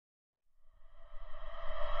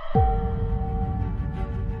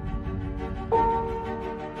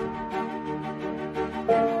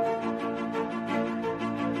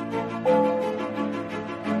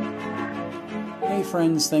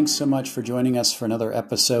friends. Thanks so much for joining us for another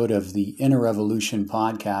episode of the Inner Revolution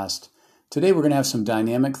podcast. Today, we're going to have some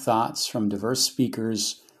dynamic thoughts from diverse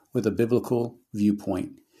speakers with a biblical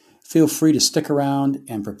viewpoint. Feel free to stick around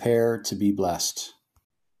and prepare to be blessed.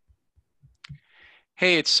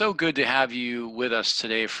 Hey, it's so good to have you with us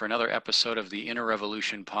today for another episode of the Inner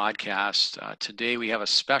Revolution podcast. Today we have a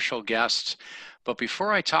special guest, but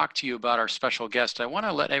before I talk to you about our special guest, I want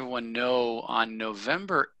to let everyone know on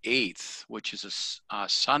November 8th, which is a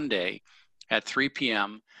Sunday at 3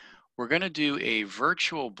 p.m., we're going to do a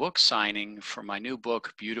virtual book signing for my new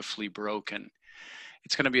book, Beautifully Broken.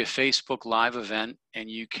 It's going to be a Facebook Live event, and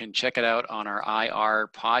you can check it out on our IR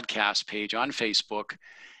podcast page on Facebook.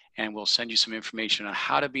 And we'll send you some information on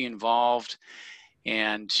how to be involved.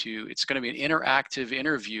 It's going to be an interactive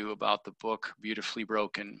interview about the book, Beautifully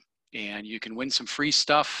Broken. And you can win some free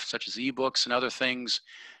stuff, such as ebooks and other things,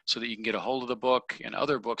 so that you can get a hold of the book and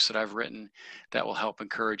other books that I've written that will help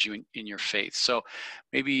encourage you in your faith. So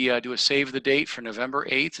maybe do a save the date for November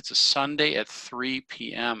 8th. It's a Sunday at 3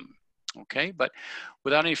 p.m. Okay, but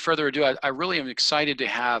without any further ado, I really am excited to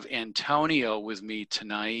have Antonio with me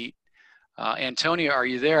tonight. Antonio, are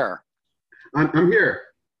you there? I'm here.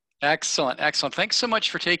 Excellent, excellent. Thanks so much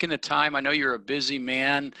for taking the time. I know you're a busy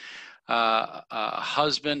man, a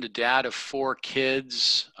husband, a dad of 4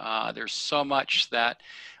 kids. There's so much that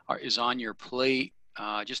is on your plate.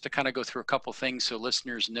 Just to kind of go through a couple things so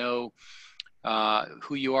listeners know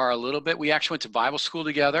who you are a little bit. We actually went to Bible school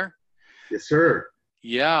together. Yes, sir.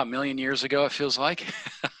 Yeah, a million years ago, it feels like.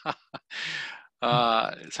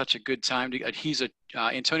 Such a good time to.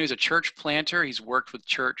 Antonio's a church planter. He's worked with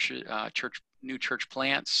new church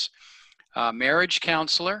plants, marriage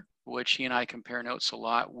counselor, which he and I compare notes a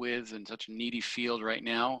lot with, in such a needy field right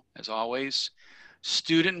now, as always.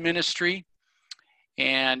 Student ministry,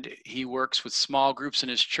 and he works with small groups in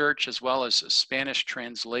his church, as well as a Spanish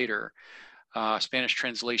translator, Spanish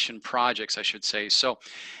translation projects, I should say. So,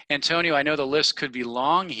 Antonio, I know the list could be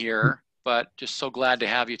long here, but just so glad to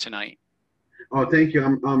have you tonight. Oh, thank you.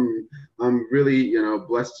 I'm really,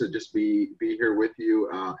 blessed to just be here with you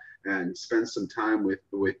and spend some time with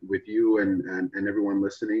you and everyone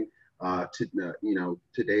listening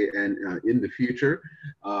today and in the future.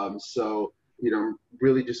 So, I'm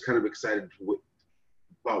really just kind of excited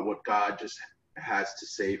about what God just has to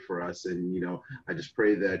say for us, and I just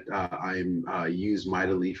pray that I'm used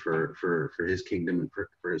mightily for His kingdom and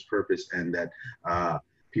for His purpose, and that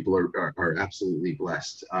people are absolutely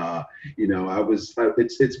blessed.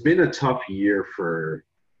 It's been a tough year for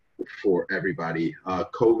everybody.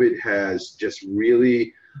 COVID has just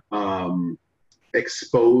really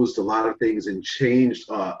exposed a lot of things and changed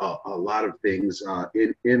a lot of things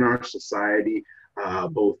in our society,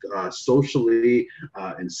 both socially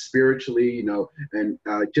and spiritually, and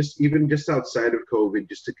just outside of COVID,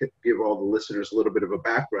 just to give all the listeners a little bit of a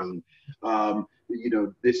background.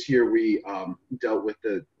 This year we dealt with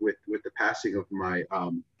the passing of my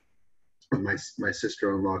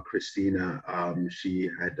sister-in-law, Christina. She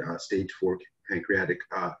had stage 4 pancreatic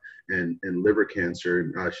and liver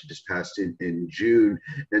cancer. She just passed in June,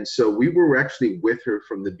 and so we were actually with her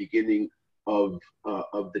from the beginning of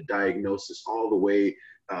the diagnosis all the way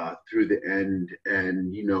through the end.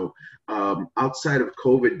 And outside of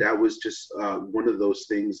COVID, that was just one of those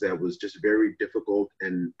things that was just very difficult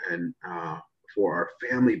and for our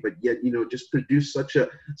family, but yet just produced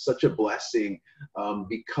such a blessing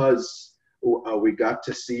because we got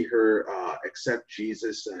to see her accept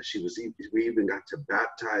Jesus. We even got to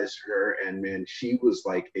baptize her, and man, she was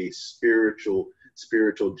like a spiritual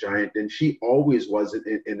giant, and she always was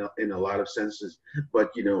in a lot of senses,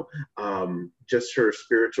 but just her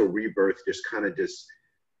spiritual rebirth just kind of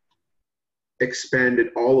expanded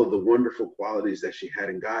all of the wonderful qualities that she had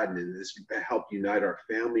in God, and this helped unite our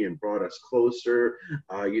family and brought us closer.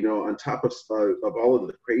 On top of all of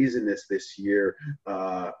the craziness this year,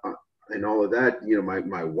 and all of that,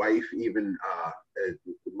 my wife even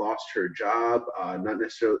lost her job, not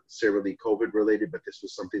necessarily COVID related, but this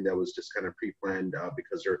was something that was just kind of pre-planned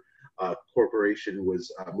because her corporation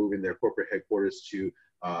was moving their corporate headquarters to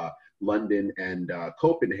London and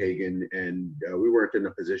Copenhagen, and we weren't in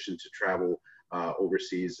a position to travel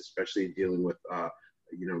overseas, especially dealing with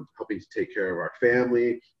helping to take care of our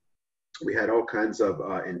family. We had all kinds of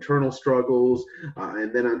internal struggles,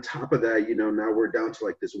 and then on top of that, now we're down to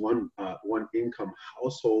like this one income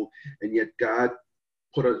household, and yet God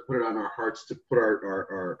put it on our hearts to put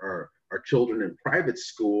our children in private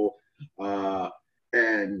school,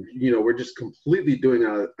 and we're just completely doing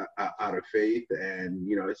it out of faith, and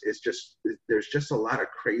there's just a lot of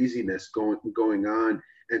craziness going on,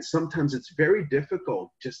 and sometimes it's very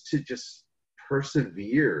difficult just to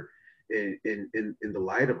persevere in the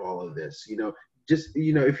light of all of this. Just,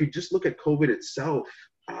 if you just look at COVID itself,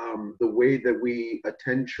 the way that we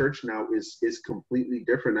attend church now is completely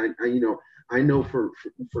different. I know for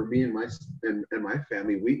me and my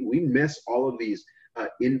family, we miss all of these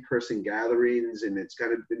in-person gatherings, and it's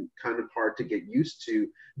kind of been kind of hard to get used to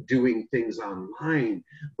doing things online.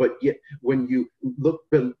 But yet, when you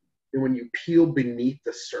peel beneath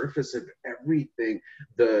the surface of everything,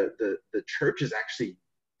 the church is actually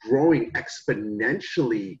growing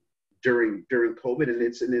exponentially during COVID, and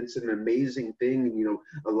it's an amazing thing.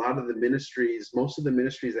 A lot of the ministries, most of the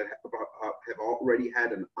ministries that have already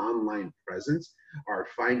had an online presence, are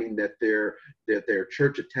finding that their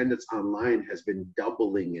church attendance online has been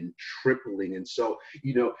doubling and tripling. And so,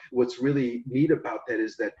 what's really neat about that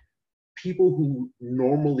is that people who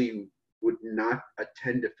normally would not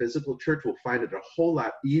attend a physical church will find it a whole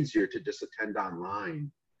lot easier to just attend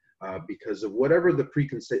online, because of whatever the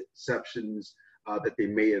preconceptions that they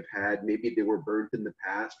may have had. Maybe they were burnt in the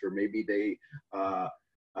past, or maybe they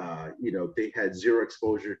had zero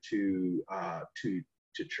exposure to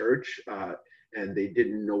church, and they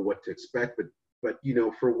didn't know what to expect. But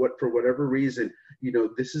for whatever reason,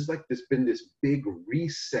 this is like been this big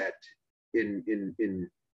reset in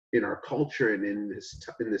our culture and in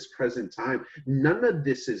this present time. None of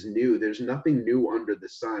this is new. There's nothing new under the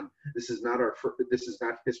sun. This is not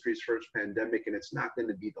history's first pandemic, and it's not going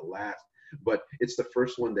to be the last. But it's the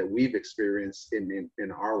first one that we've experienced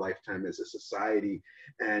in our lifetime as a society,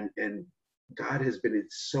 and God has been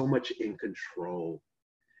so much in control,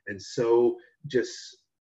 and so just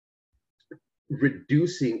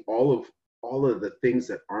reducing all of the things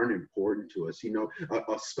that aren't important to us.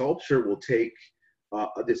 A sculpture will take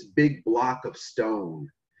this big block of stone,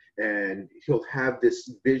 and he'll have this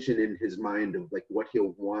vision in his mind of like what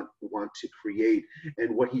he'll want to create.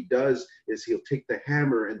 And what he does is he'll take the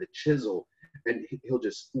hammer and the chisel, and he'll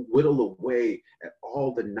just whittle away at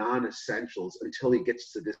all the non-essentials until he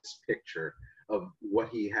gets to this picture of what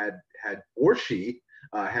he had or she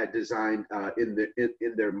had designed in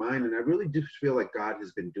their mind. And I really do feel like God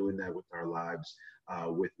has been doing that with our lives,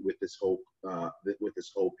 with this whole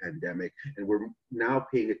pandemic. And we're now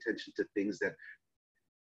paying attention to things that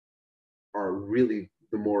are really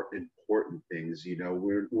the more important things.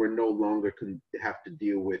 We're no longer have to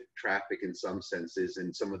deal with traffic in some senses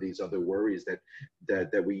and some of these other worries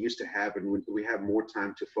that we used to have, and we have more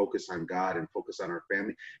time to focus on God and focus on our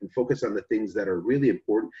family and focus on the things that are really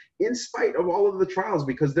important, in spite of all of the trials,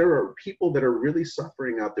 because there are people that are really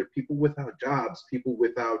suffering out there, people without jobs, people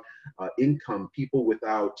without income, people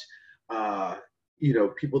without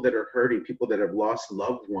people that are hurting, people that have lost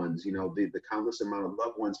loved ones, the countless amount of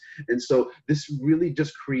loved ones. And so this really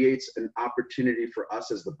just creates an opportunity for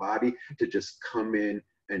us as the body to just come in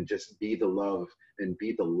and just be the love and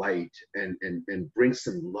be the light, and bring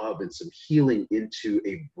some love and some healing into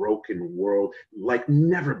a broken world like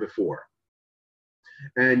never before.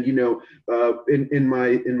 And in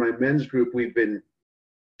my men's group,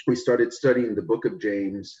 we started studying the book of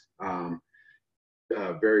James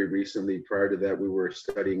very recently. Prior to that, we were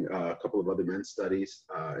studying a couple of other men's studies.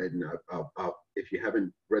 And if you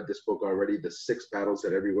haven't read this book already, The 6 Battles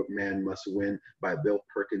That Every Man Must Win by Bill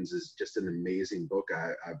Perkins is just an amazing book.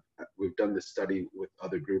 We've done this study with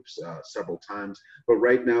other groups several times. But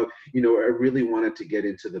right now, I really wanted to get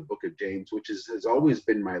into the book of James, which has always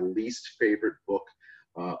been my least favorite book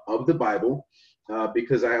of the Bible.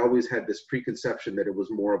 Because I always had this preconception that it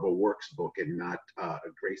was more of a works book and not a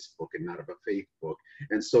grace book and not of a faith book.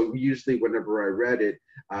 And so usually whenever I read it,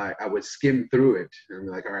 I would skim through it and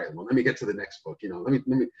be like, all right, well, let me get to the next book. Let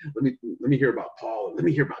me hear about Paul, and let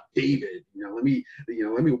me hear about David. Let me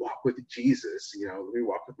walk with Jesus. Let me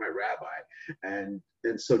walk with my rabbi.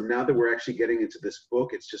 And so now that we're actually getting into this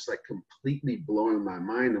book, it's just like completely blowing my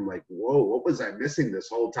mind. I'm like, whoa, what was I missing this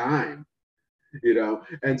whole time?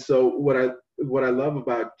 And so what I love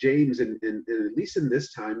about James, and at least in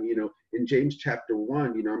this time, in James chapter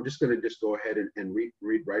 1, I'm just going to go ahead and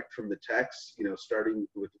read right from the text, starting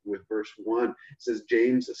with verse 1. It says,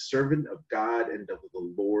 James, a servant of God and of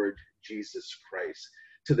the Lord Jesus Christ,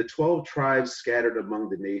 to the 12 tribes scattered among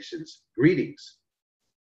the nations, greetings.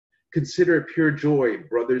 Consider it pure joy,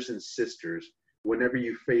 brothers and sisters, whenever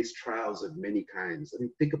you face trials of many kinds. I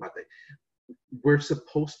mean, think about that. We're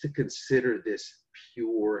supposed to consider this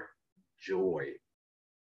pure joy.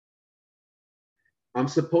 I'm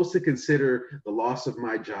supposed to consider the loss of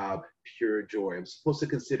my job pure joy. I'm supposed to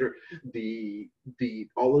consider the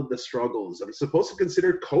all of the struggles. I'm supposed to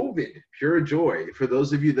consider COVID pure joy. For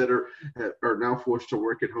those of you that are now forced to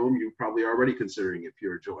work at home, you're probably already considering it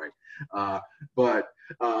pure joy. But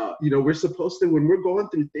we're supposed to, when we're going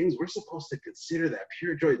through things, we're supposed to consider that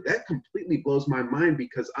pure joy. That completely blows my mind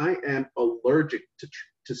because I am allergic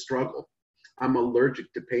to struggle. I'm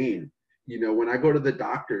allergic to pain. When I go to the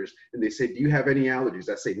doctors and they say, do you have any allergies?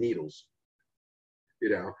 I say needles,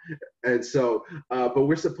 and so, but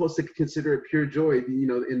we're supposed to consider it pure joy.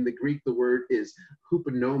 In the Greek, the word is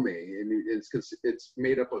hupanome, and it's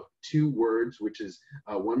made up of two words, which is,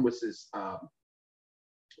 one was this,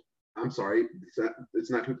 I'm sorry,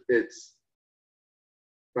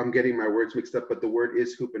 I'm getting my words mixed up, but the word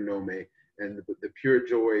is hupanome, and the pure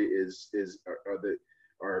joy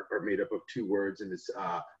are made up of two words, and it's,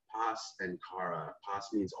 pas and kara. Pas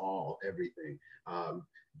means all, everything.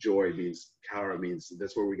 Joy means, kara means,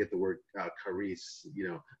 that's where we get the word charis,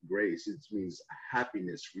 grace. It means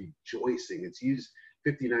happiness, rejoicing. It's used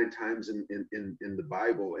 59 times in the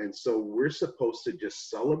Bible. And so we're supposed to just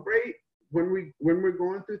celebrate when we're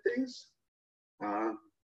going through things.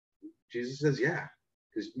 Jesus says, yeah,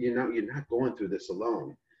 because you're not going through this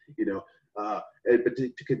alone, but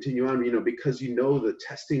to continue on, because the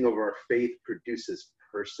testing of our faith produces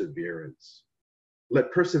perseverance.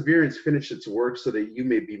 Let perseverance finish its work so that you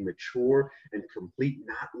may be mature and complete,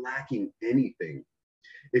 not lacking anything.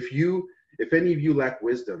 If any of you lack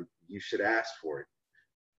wisdom, you should ask for it.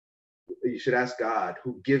 You should ask God,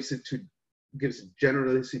 who gives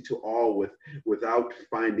generously to all without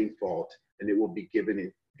finding fault, and it will be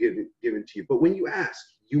given to you. But when you ask,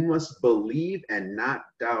 you must believe and not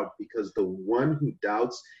doubt, because the one who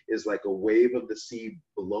doubts is like a wave of the sea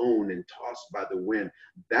blown and tossed by the wind.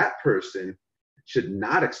 That person should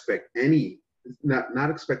not expect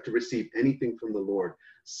to receive anything from the Lord.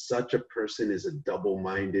 Such a person is a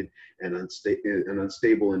double-minded and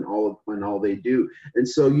unstable in all they do. And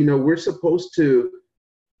so, we're supposed to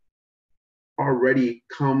already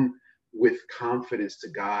come with confidence to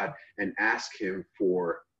God and ask him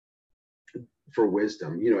for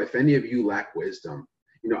wisdom. If any of you lack wisdom,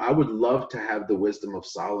 I would love to have the wisdom of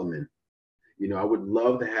Solomon. I would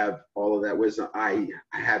love to have all of that wisdom. I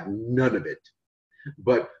have none of it.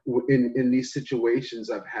 But in these situations,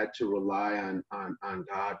 I've had to rely on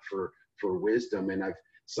God for wisdom. And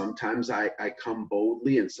sometimes I come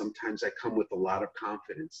boldly, and sometimes I come with a lot of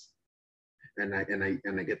confidence. And I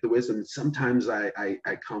get the wisdom. Sometimes I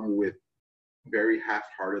come with very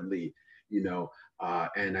half-heartedly,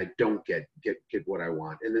 and I don't get what I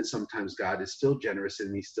want. And then sometimes God is still generous,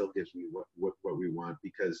 and he still gives me what we want,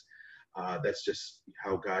 because that's just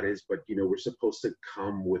how God is. But we're supposed to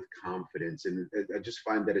come with confidence, and I just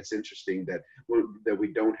find that it's interesting that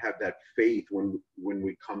we don't have that faith when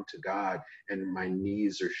we come to God, and my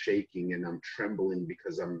knees are shaking and I'm trembling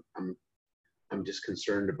because I'm just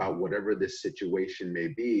concerned about whatever this situation may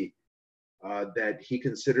be. That he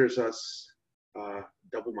considers us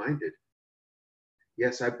double-minded.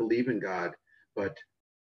 Yes, I believe in God, but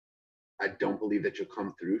I don't believe that you'll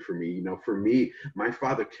come through for me. For me, my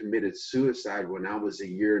father committed suicide when I was 1.5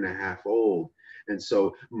 years old. And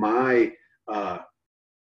so my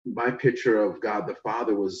picture of God the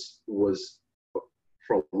Father was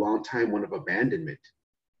for a long time one of abandonment.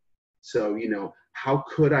 So, how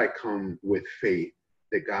could I come with faith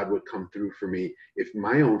that God would come through for me if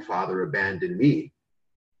my own father abandoned me?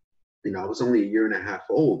 I was only 1.5 years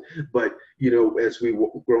old, but as we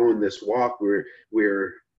grow in this walk, we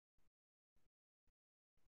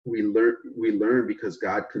learn because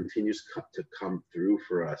God continues to come through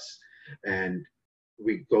for us, and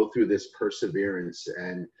we go through this perseverance,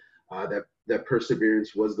 and that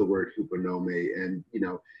perseverance was the word hupanome, and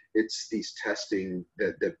it's these testing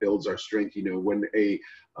that builds our strength.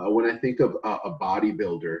 When I think of a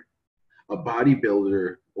bodybuilder,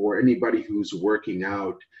 or anybody who's working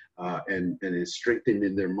out and is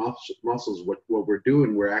strengthening their muscles, what we're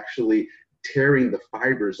doing, we're actually tearing the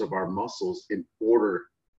fibers of our muscles in order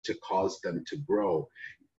to cause them to grow.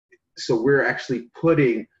 So we're actually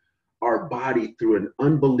putting our body through an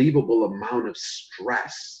unbelievable amount of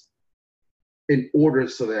stress in order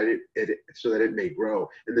so that it may grow,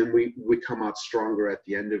 and then we come out stronger at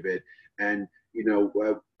the end of it. And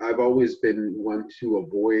I've always been one to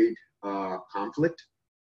avoid conflict,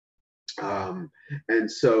 and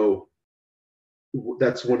so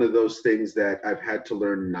that's one of those things that I've had to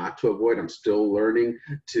learn not to avoid. I'm still learning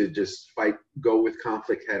to just go with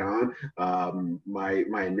conflict head on.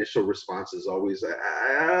 My initial response is always,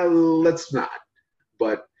 let's not.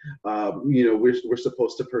 But we're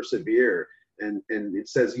supposed to persevere,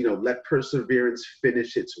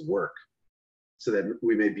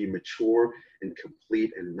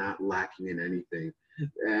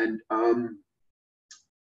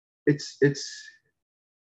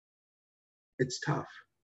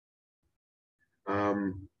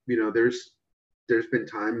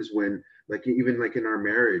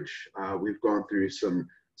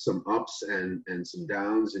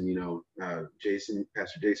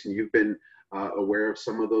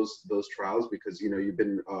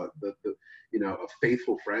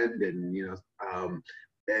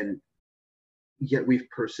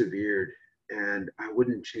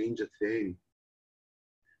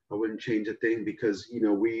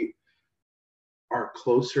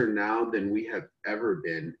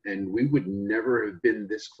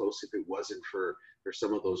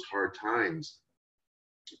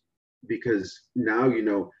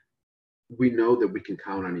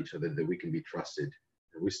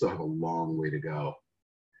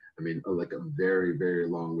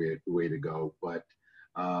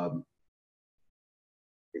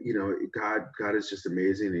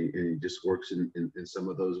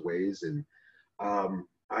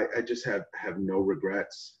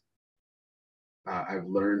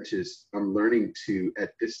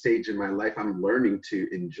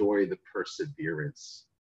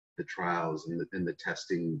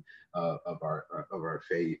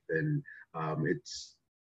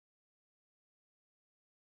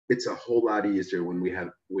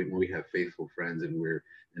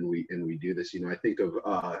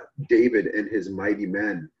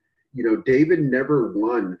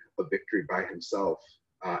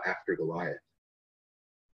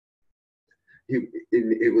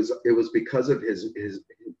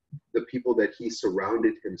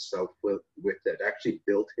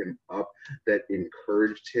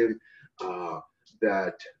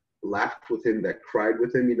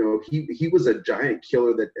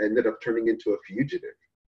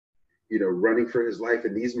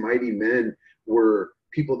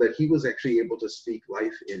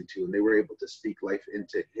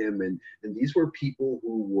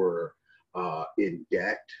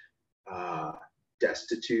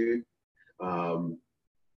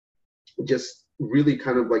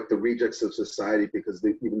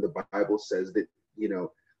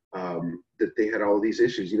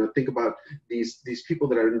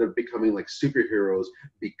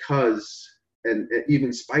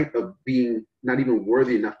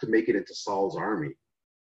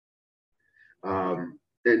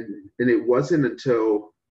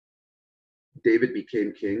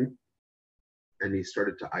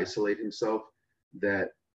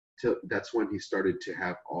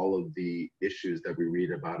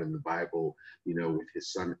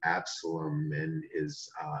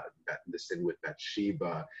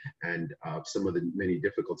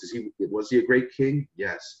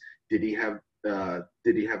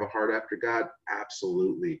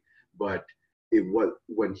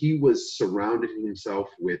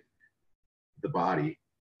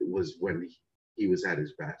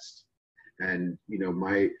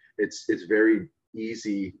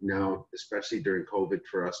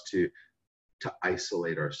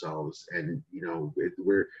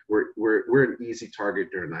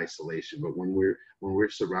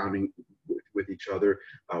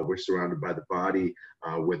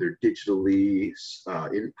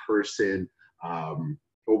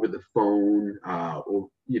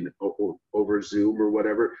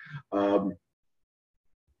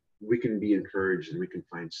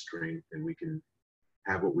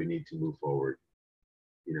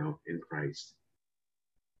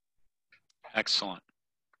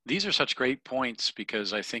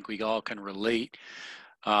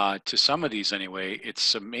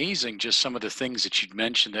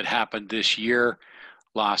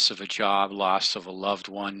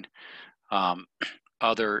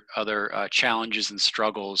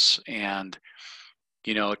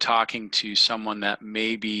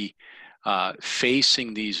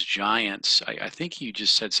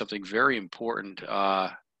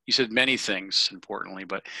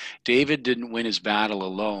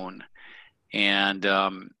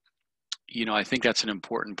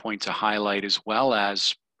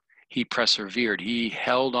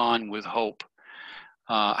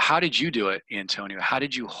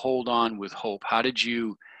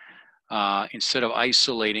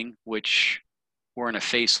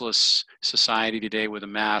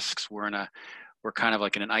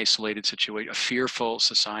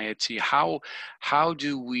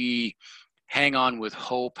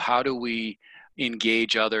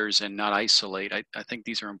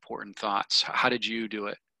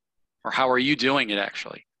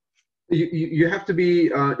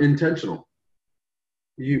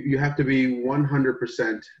 You have to be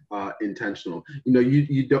 100% intentional. You know,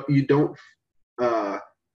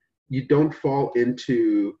 you don't fall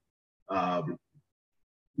into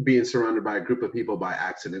being surrounded by a group of people by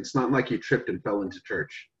accident. It's not like you tripped and fell into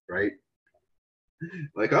church, right?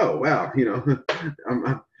 Like, oh wow, you know,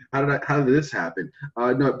 how did this happen?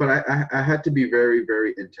 No, but I had to be very,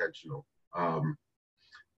 very intentional,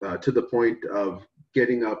 to the point of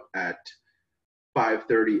getting up at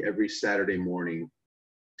 5:30 every Saturday morning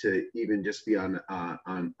to even just be on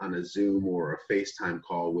a Zoom or a FaceTime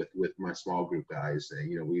call with my small group guys. And,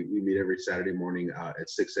 you know, we meet every Saturday morning at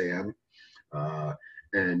 6 a.m.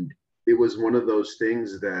 And it was one of those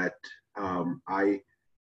things that I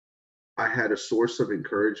had a source of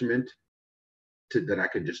encouragement that I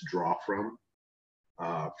could just draw from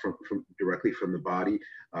directly from the body.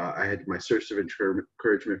 I had my source of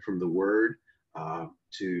encouragement from the Word,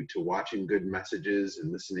 to watching good messages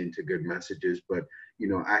and listening to good messages. But you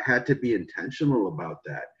know, I had to be intentional about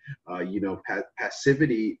that. You know,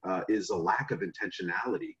 passivity is a lack of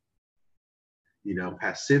intentionality. You know,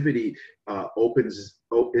 passivity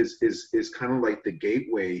is kind of like the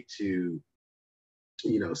gateway to,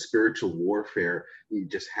 you know, spiritual warfare. You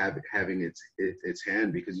just having its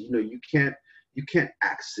hand, because you know you can't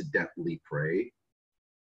accidentally pray.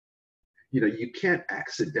 You know, you can't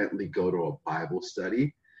accidentally go to a Bible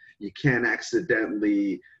study. You can't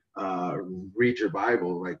accidentally read your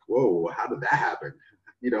Bible like, whoa, how did that happen?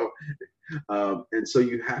 You know, and so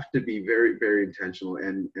you have to be very, very intentional.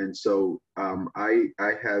 And so I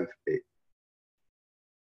have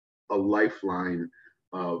a lifeline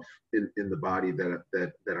of in the body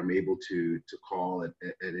that I'm able to call at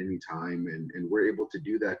any time, and we're able to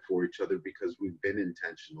do that for each other because we've been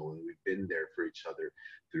intentional and we've been there for each other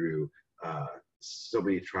through so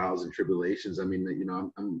many trials and tribulations. I mean, you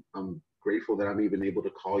know, I'm grateful that I'm even able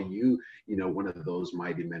to call you, you know, one of those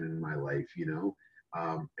mighty men in my life, you know,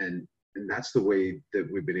 and that's the way that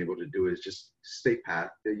we've been able to do it, is just stay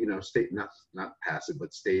stay not passive,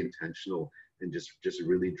 but stay intentional, and just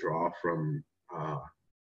really draw from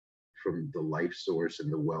the life source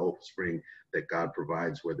and the wellspring that God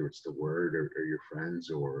provides, whether it's the Word or your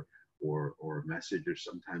friends or a message, or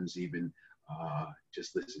sometimes even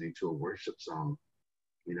just listening to a worship song.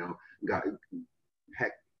 You know, God,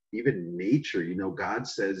 heck, even nature. You know, God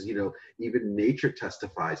says, you know, even nature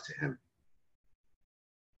testifies to Him.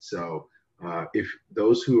 So if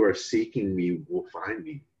those who are seeking me will find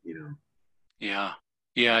me, you know.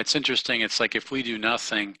 Yeah, it's interesting. It's like if we do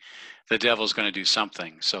nothing, the devil's going to do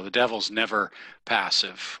something. So the devil's never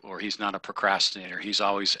passive, or he's not a procrastinator. He's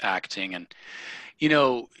always acting. And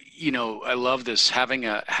I love this, having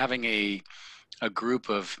a group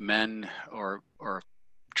of men or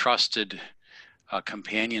trusted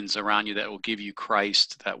companions around you that will give you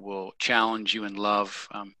Christ, that will challenge you in love.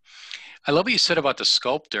 I love what you said about the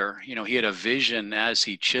sculptor. You know, he had a vision as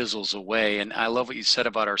he chisels away. And I love what you said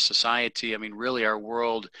about our society. I mean, really, our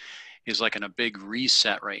world is like in a big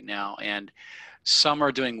reset right now. And some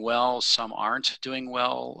are doing well, some aren't doing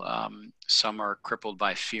well. Some are crippled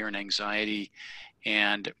by fear and anxiety.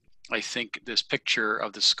 And I think this picture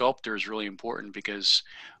of the sculptor is really important, because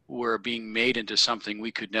we're being made into something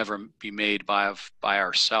we could never be made by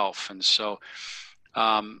ourselves. And so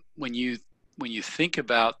when you think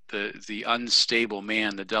about the unstable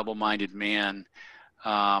man, the double-minded man,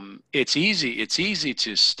 it's easy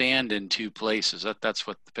to stand in two places. That's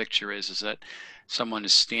what the picture is that someone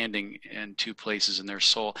is standing in two places in their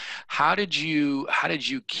soul. How did you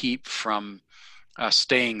keep from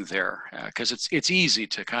staying there? Because it's easy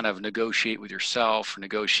to kind of negotiate with yourself,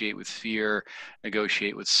 negotiate with fear,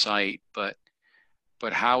 negotiate with sight, but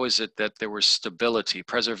how is it that there was stability?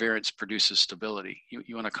 Perseverance produces stability.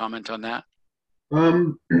 You want to comment on that?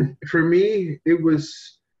 For me, it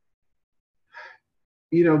was,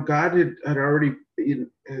 you know, God had already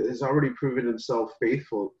has already proven Himself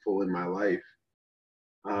faithful in my life,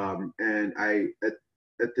 and I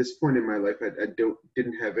at this point in my life, I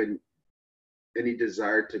didn't have any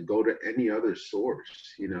desire to go to any other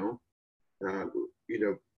source. You know,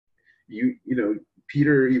 you know,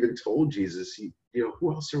 Peter even told Jesus, you know,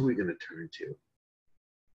 who else are we going to turn to?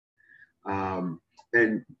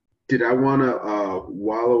 And did I want to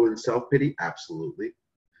wallow in self-pity? Absolutely.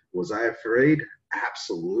 Was I afraid?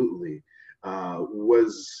 Absolutely.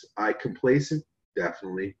 Was I complacent?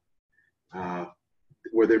 Definitely.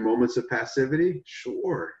 Were there moments of passivity?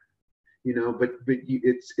 Sure. You know, but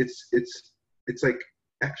it's like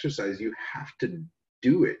exercise. You have to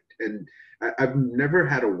do it. And I've never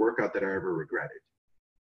had a workout that I ever regretted.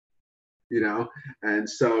 You know, and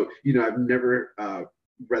so, you know, I've never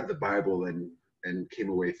read the Bible and came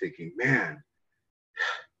away thinking, man,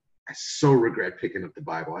 I so regret picking up the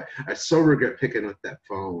Bible. I so regret picking up that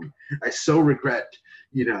phone. I so regret,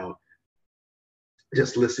 you know,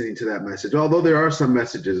 just listening to that message. Although there are some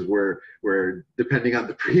messages where depending on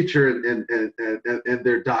the preacher and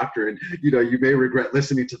their doctrine, you know, you may regret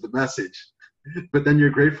listening to the message, but then you're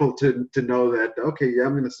grateful to know that, okay, yeah,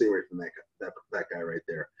 I'm going to stay away from that guy right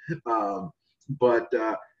there. But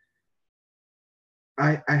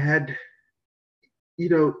I had, you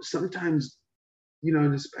know, sometimes, you know,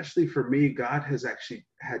 and especially for me, God has actually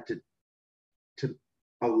had to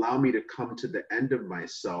allow me to come to the end of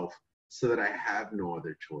myself so that I have no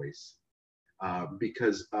other choice.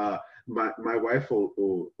 Because my wife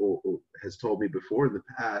has told me before in the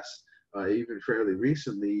past, even fairly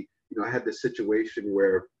recently, you know, I had this situation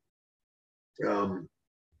where I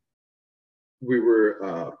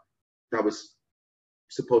was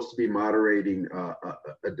supposed to be moderating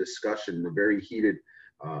a discussion, a very heated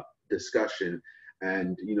discussion.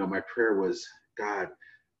 And, you know, my prayer was, God,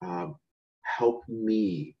 help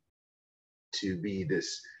me to be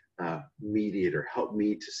this mediator, help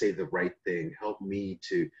me to say the right thing, help me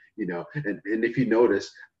to, you know, and if you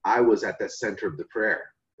notice, I was at the center of the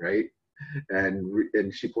prayer, right?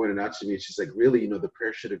 And she pointed out to me, she's like, really, you know, the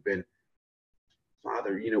prayer should have been,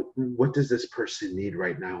 Father, you know, what does this person need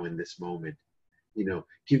right now in this moment? You know,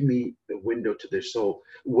 give me the window to their soul.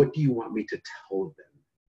 What do you want me to tell them?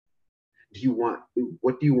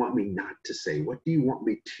 What do you want me not to say? What do you want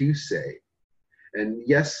me to say? And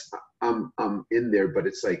yes, I'm in there, but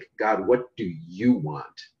it's like, God, what do you want?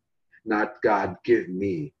 Not God, give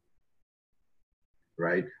me,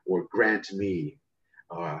 right? Or grant me,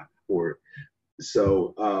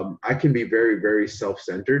 so I can be very, very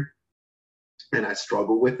self-centered, and I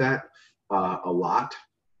struggle with that a lot.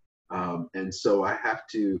 And so I have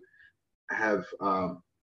to have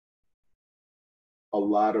a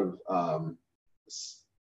lot of,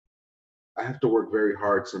 I have to work very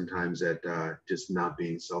hard sometimes at just not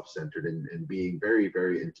being self-centered and being very,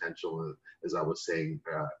 very intentional, as I was saying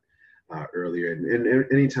earlier. And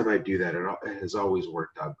anytime I do that, it has always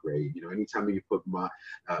worked out great. You know, anytime you put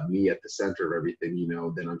me at the center of everything, you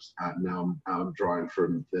know, then I'm drawing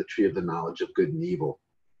from the tree of the knowledge of good and evil.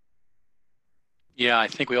 Yeah, I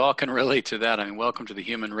think we all can relate to that. I mean, welcome to the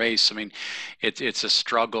human race. I mean, it's a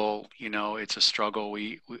struggle. You know, it's a struggle.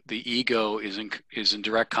 The ego is in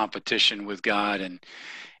direct competition with God,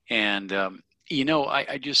 and you know,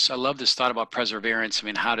 I love this thought about perseverance. I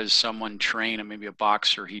mean, how does someone train? And maybe a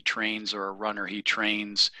boxer, he trains, or a runner, he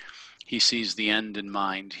trains. He sees the end in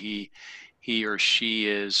mind. He or she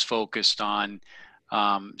is focused on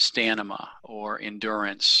stamina or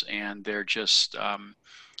endurance, and they're just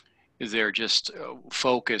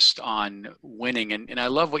focused on winning. And I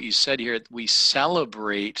love what you said here. We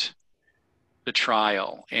celebrate the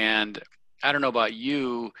trial. And I don't know about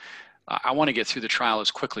you, I want to get through the trial as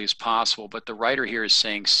quickly as possible, but the writer here is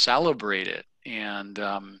saying celebrate it. And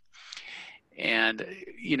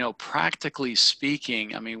you know, practically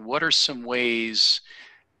speaking, I mean, what are some ways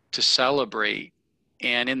to celebrate?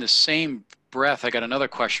 And in the same breath, I got another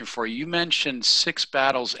question for you. You mentioned 6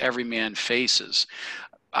 battles every man faces.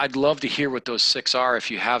 I'd love to hear what those 6 are if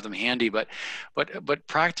you have them handy, but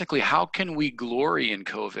practically, how can we glory in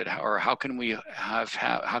COVID, or how can we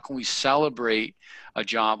how can we celebrate a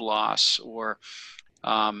job loss, or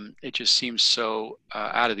it just seems so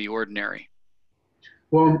out of the ordinary?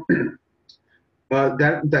 Well,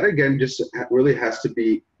 that again just really has to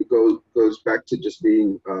be goes back to just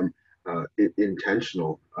being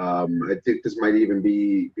intentional. I think this might even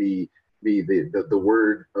be the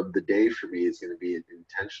word of the day for me is going to be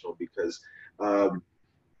intentional, because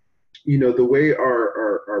you know, the way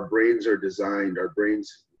our brains are designed, our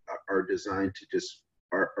brains are designed to just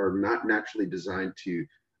are not naturally designed to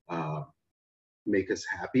make us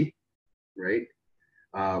happy, right?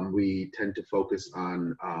 We tend to focus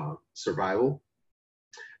on survival,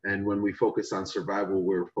 and when we focus on survival,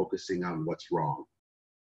 we're focusing on what's wrong.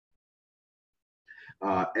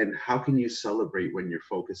 And how can you celebrate when you're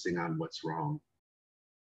focusing on what's wrong?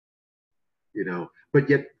 You know, but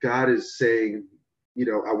yet God is saying, you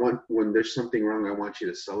know, when there's something wrong, I want you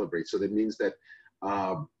to celebrate. So that means that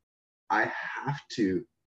I have to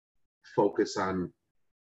focus on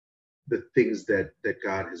the things that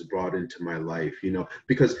God has brought into my life, you know,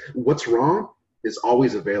 because what's wrong is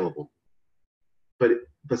always available, but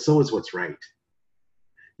so is what's right.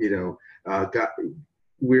 You know, God,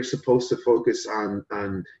 we're supposed to focus on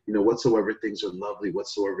you know, whatsoever things are lovely,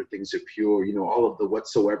 whatsoever things are pure, you know, all of the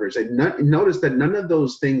whatsoevers. And notice that none of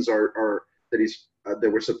those things are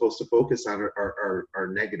that we're supposed to focus on are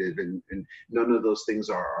negative, and none of those things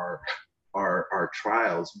are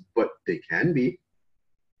trials, but they can be.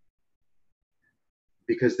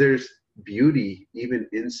 because there's beauty even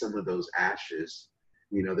in some of those ashes.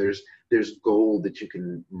 You know, there's gold that you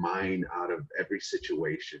can mine out of every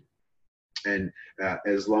situation. And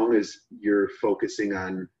as long as you're focusing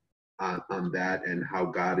on that and how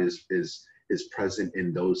God is present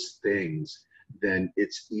in those things, then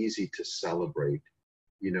it's easy to celebrate.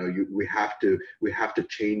 You know, we have to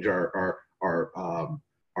change our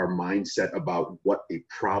mindset about what a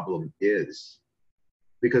problem is,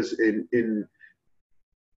 because in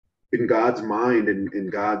God's mind and in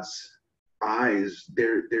God's eyes,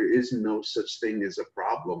 there is no such thing as a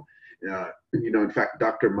problem. You know, in fact,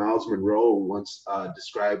 Dr. Miles Monroe once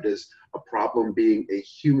described as a problem being a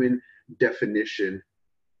human definition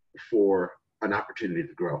for an opportunity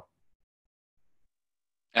to grow.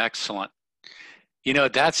 Excellent. You know,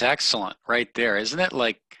 that's excellent right there, isn't it?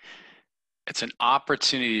 Like, it's an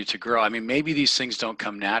opportunity to grow. I mean, maybe these things don't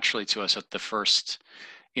come naturally to us at the first,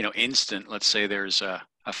 instant. Let's say there's a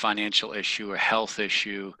financial issue, a health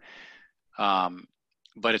issue,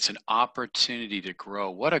 but it's an opportunity to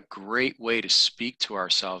grow. What a great way to speak to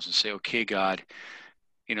ourselves and say, okay, God,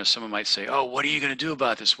 someone might say, oh, what are you going to do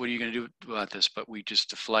about this? What are you going to do about this? But we just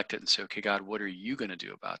deflect it and say, okay, God, what are you going to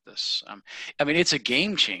do about this? I mean, it's a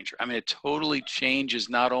game changer. I mean, it totally changes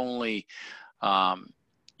not only,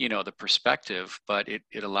 the perspective, but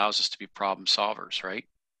it allows us to be problem solvers, right?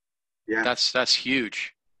 Yeah. That's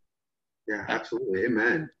huge. Yeah, absolutely.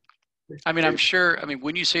 Amen. I mean, I'm sure,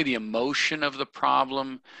 when you say the emotion of the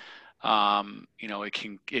problem, it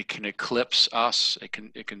can eclipse us. It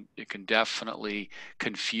can definitely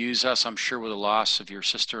confuse us. I'm sure with the loss of your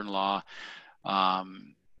sister-in-law,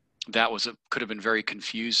 could have been very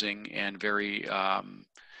confusing and very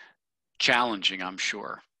challenging, I'm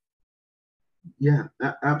sure. Yeah,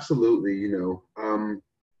 absolutely.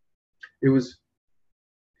 It was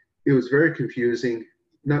very confusing.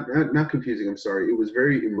 Not confusing. I'm sorry. It was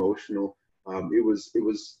very emotional. It was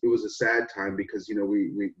a sad time because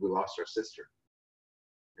we lost our sister,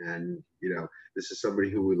 and this is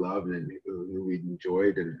somebody who we loved and who we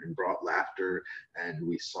enjoyed and brought laughter, and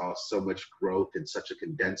we saw so much growth in such a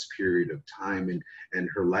condensed period of time, and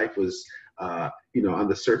her life was on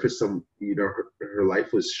the surface, her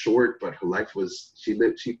life was short, but her life was, she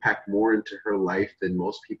packed more into her life than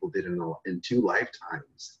most people did in 2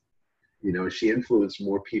 lifetimes. She influenced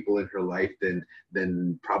more people in her life than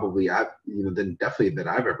probably than definitely that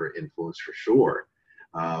I've ever influenced, for sure.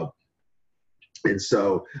 And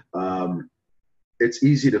so it's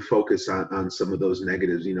easy to focus on some of those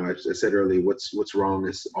negatives. I said earlier, what's wrong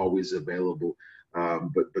is always available.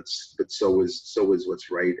 But so is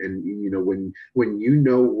what's right. And when you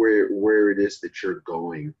know where it is that you're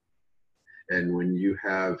going, and when you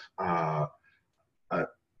have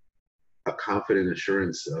a confident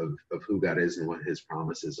assurance of who God is and what his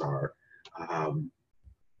promises are,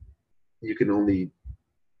 you can only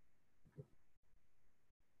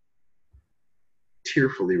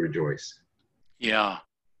tearfully rejoice. Yeah.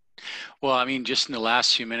 Well, just in the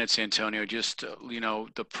last few minutes, Antonio, just,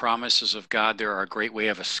 the promises of God, they're a great way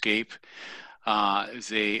of escape.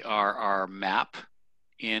 They are our map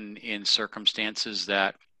in circumstances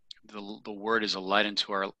that the word is a light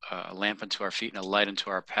unto our lamp unto our feet and a light unto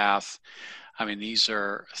our path. These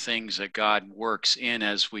are things that God works in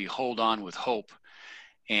as we hold on with hope.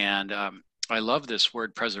 And I love this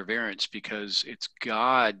word perseverance, because it's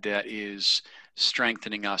God that is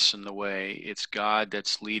strengthening us in the way. It's God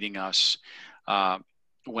that's leading us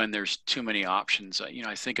when there's too many options.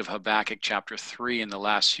 I think of Habakkuk chapter 3 in the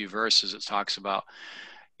last few verses. It talks about,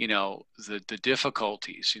 the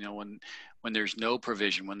difficulties, when there's no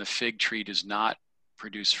provision, when the fig tree does not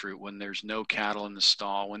produce fruit, when there's no cattle in the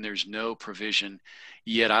stall, when there's no provision,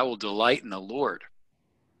 yet I will delight in the Lord.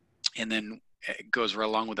 And then it goes right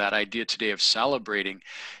along with that idea today of celebrating.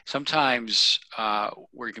 Sometimes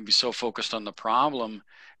we can be so focused on the problem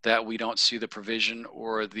that we don't see the provision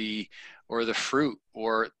or the fruit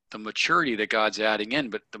or the maturity that God's adding in.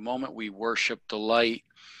 But the moment we worship, delight,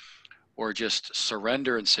 or just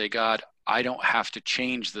surrender and say, God, I don't have to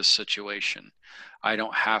change this situation. I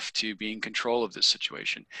don't have to be in control of this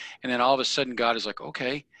situation. And then all of a sudden God is like,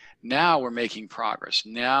 okay, now we're making progress.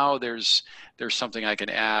 Now there's something I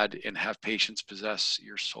can add and have patience possess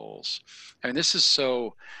your souls. This is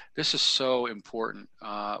so important,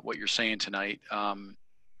 what you're saying tonight.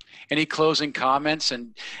 Any closing comments?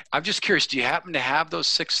 And I'm just curious, do you happen to have those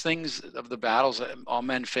 6 things of the battles that all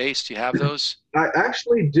men face? Do you have those? I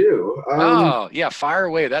actually do. Oh, yeah, fire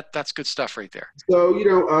away. That's good stuff right there. So,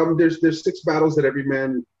 there's 6 battles that every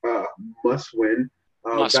man must win.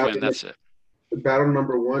 That's it. Battle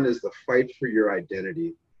number 1 is the fight for your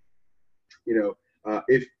identity.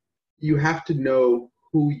 If you have to know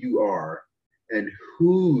who you are and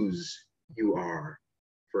whose you are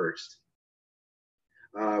first.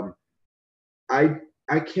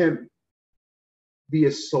 I can't be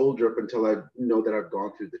a soldier up until I know that I've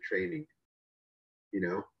gone through the training, you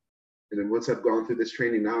know. And then once I've gone through this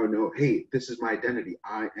training, now I know, hey, this is my identity.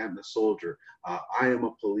 I am a soldier. I am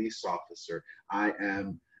a police officer. I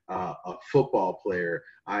am a football player.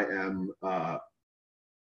 I am,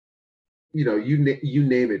 you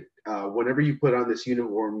name it. Whenever you put on this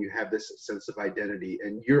uniform, you have this sense of identity,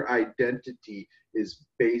 and your identity is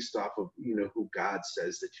based off of, who God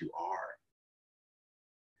says that you are.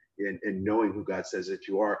 And knowing who God says that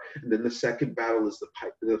you are. And then the second battle is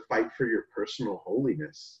the fight for your personal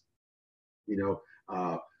holiness.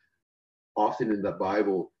 Often in the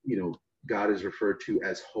Bible, God is referred to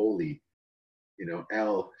as holy,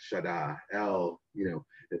 El Shaddai, and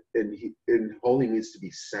holy means to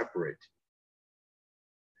be separate.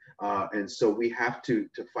 And so we have to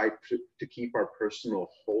fight to keep our personal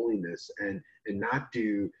holiness and not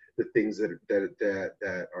do the things that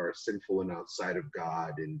are sinful and outside of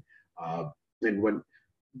God.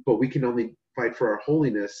 But we can only fight for our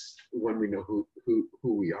holiness when we know who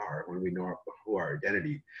we are, when we know who our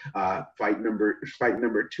identity. Fight number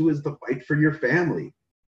 2 is the fight for your family.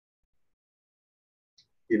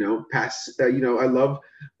 I love.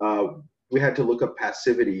 We had to look up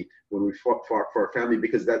passivity when we fought for our family,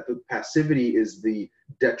 because the passivity is the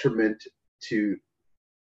detriment to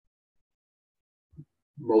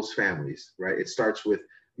most families, right? It starts with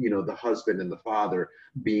the husband and the father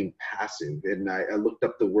being passive. And I looked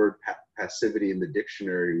up the word passivity in the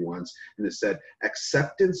dictionary once, and it said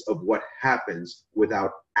acceptance of what happens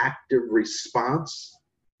without active response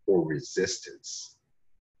or resistance.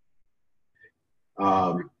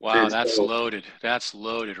 Wow, that's loaded. That's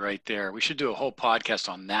loaded right there. We should do a whole podcast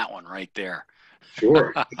on that one right there.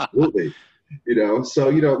 Sure, absolutely.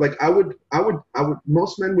 Like I would,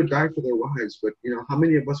 most men would die for their wives, but how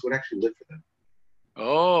many of us would actually live for them?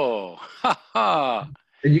 Oh,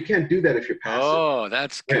 and you can't do that if you're passive. Oh,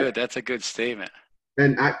 that's good. Yeah. That's a good statement.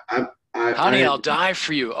 And honey, I'll die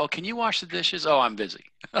for you. Oh, can you wash the dishes? Oh, I'm busy.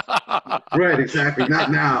 Right, exactly.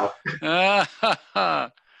 Not now.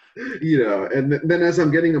 And then as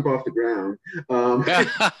I'm getting up off the ground,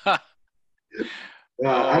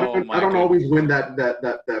 I don't always win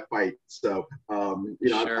that fight. So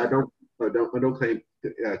sure. I don't claim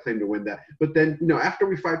to win that. But then after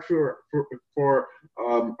we fight for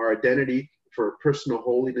our identity, for personal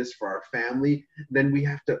holiness, for our family, then we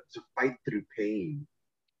have to fight through pain.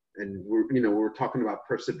 And we were talking about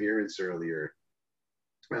perseverance earlier.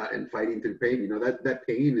 And fighting through pain, that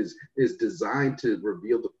pain is designed to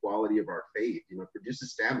reveal the quality of our faith. It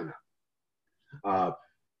produces stamina.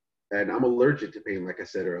 And I'm allergic to pain, like I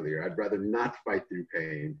said earlier. I'd rather not fight through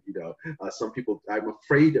pain. Some people, I'm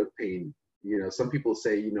afraid of pain. Some people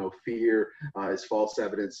say, fear is false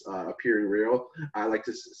evidence appearing real. I like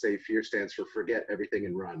to say fear stands for forget everything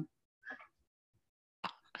and run.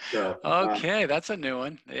 So, okay, that's a new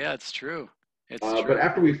one. Yeah, it's true. It's true. But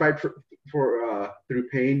after we fight for through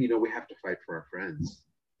pain, we have to fight for our friends.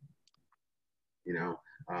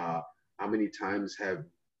 How many times have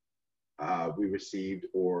we received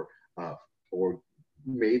or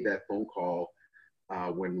made that phone call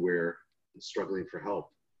when we're struggling for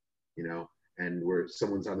help, and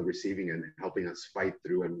someone's on the receiving end helping us fight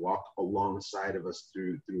through and walk alongside of us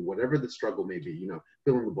through whatever the struggle may be,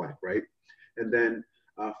 fill in the blank, right? And then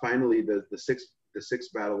finally, the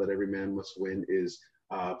sixth battle that every man must win is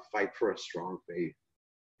fight for a strong faith,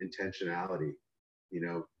 intentionality.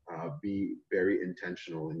 Be very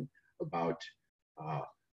intentional about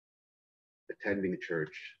attending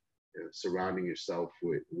church, surrounding yourself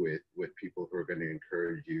with people who are going to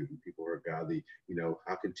encourage you, people who are godly.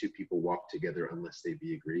 How can two people walk together unless they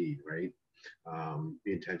be agreed, right?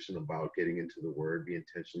 Be intentional about getting into the word, be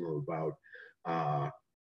intentional about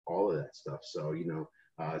all of that stuff. So,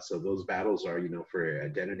 so those battles are, for your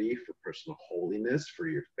identity, for personal holiness, for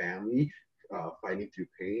your family, fighting through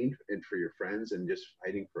pain, and for your friends, and just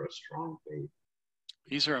fighting for a strong faith.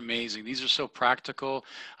 These are amazing. These are so practical.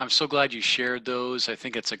 I'm so glad you shared those. I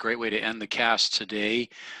think it's a great way to end the cast today.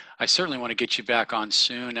 I certainly want to get you back on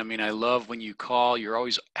soon. I mean, I love when you call. You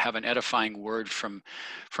always have an edifying word from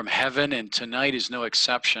heaven, and tonight is no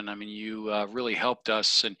exception. I mean, you really helped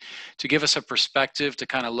us and to give us a perspective to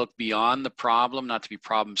kind of look beyond the problem, not to be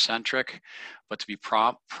problem-centric, but to be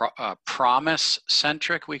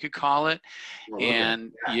promise-centric, we could call it.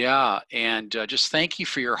 And just thank you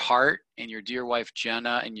for your heart and your dear wife,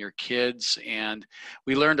 Jenna, and your kids. And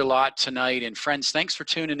we learned a lot tonight. And friends, thanks for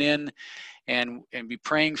tuning in and be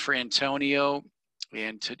praying for Antonio.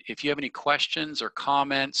 And if you have any questions or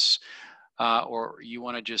comments, or you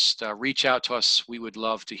want to just reach out to us, we would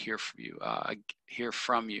love to hear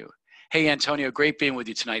from you. Hey, Antonio, great being with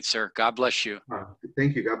you tonight, sir. God bless you.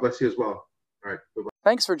 Thank you. God bless you as well. All right. Bye-bye.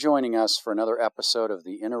 Thanks for joining us for another episode of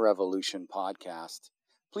the Inner Revolution podcast.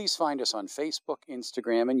 Please find us on Facebook,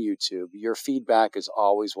 Instagram, and YouTube. Your feedback is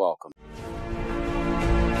always welcome.